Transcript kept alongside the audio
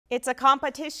It's a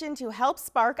competition to help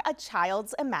spark a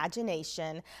child's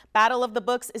imagination. Battle of the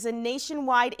Books is a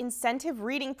nationwide incentive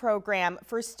reading program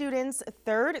for students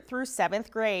 3rd through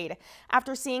 7th grade.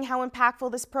 After seeing how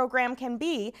impactful this program can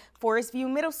be, Forest View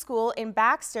Middle School in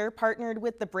Baxter partnered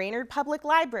with the Brainerd Public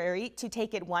Library to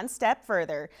take it one step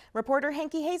further. Reporter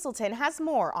Hanky Hazelton has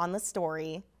more on the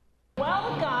story.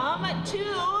 Welcome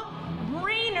to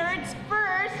Brainerd's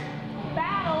first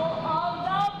Battle of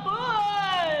the Books!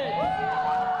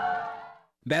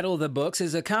 Battle of the Books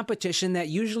is a competition that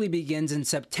usually begins in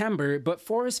September, but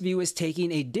Forest View is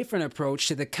taking a different approach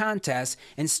to the contest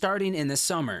and starting in the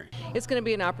summer. It's going to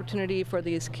be an opportunity for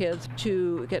these kids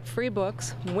to get free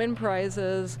books, win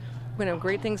prizes. We're going to have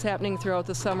great things happening throughout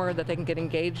the summer that they can get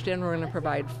engaged in. We're going to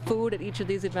provide food at each of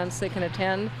these events they can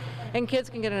attend, and kids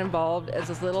can get involved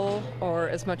as little or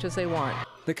as much as they want.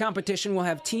 The competition will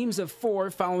have teams of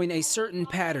 4 following a certain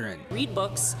pattern. Read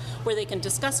books where they can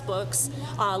discuss books,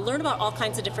 learn about all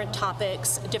kinds of different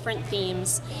topics, different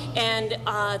themes, and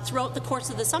throughout the course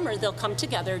of the summer they'll come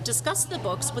together, discuss the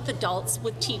books with adults,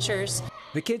 with teachers.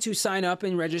 The kids who sign up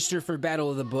and register for Battle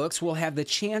of the Books will have the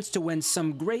chance to win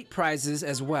some great prizes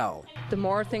as well. The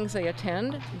more things they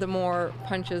attend, the more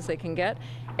punches they can get.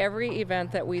 Every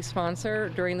event that we sponsor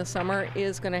during the summer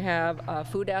is going to have a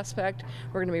food aspect.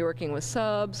 We're going to be working with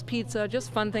subs, pizza,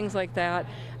 just fun things like that.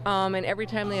 And every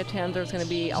time they attend, there's going to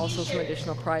be also some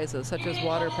additional prizes, such as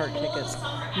water park tickets,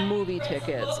 movie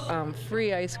tickets,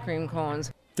 free ice cream cones.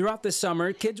 Throughout the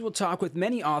summer, kids will talk with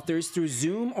many authors through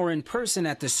Zoom or in person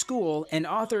at the school, and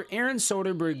author Erin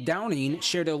Soderberg Downing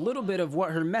shared a little bit of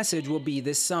what her message will be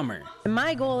this summer.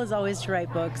 My goal is always to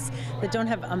write books that don't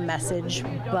have a message,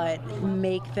 but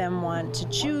make them want to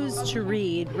choose to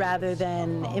read rather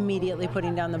than immediately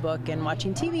putting down the book and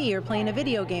watching TV or playing a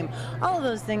video game. All of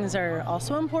those things are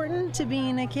also important to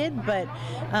being a kid, but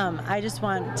I just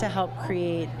want to help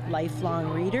create lifelong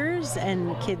readers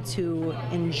and kids who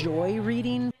enjoy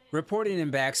reading. Reporting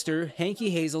in Baxter, Hanky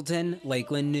Hazelton,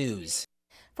 Lakeland News.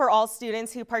 For all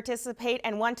students who participate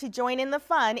and want to join in the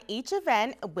fun, each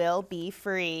event will be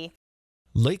free.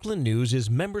 Lakeland News is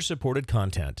member-supported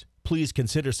content. Please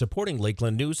consider supporting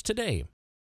Lakeland News today.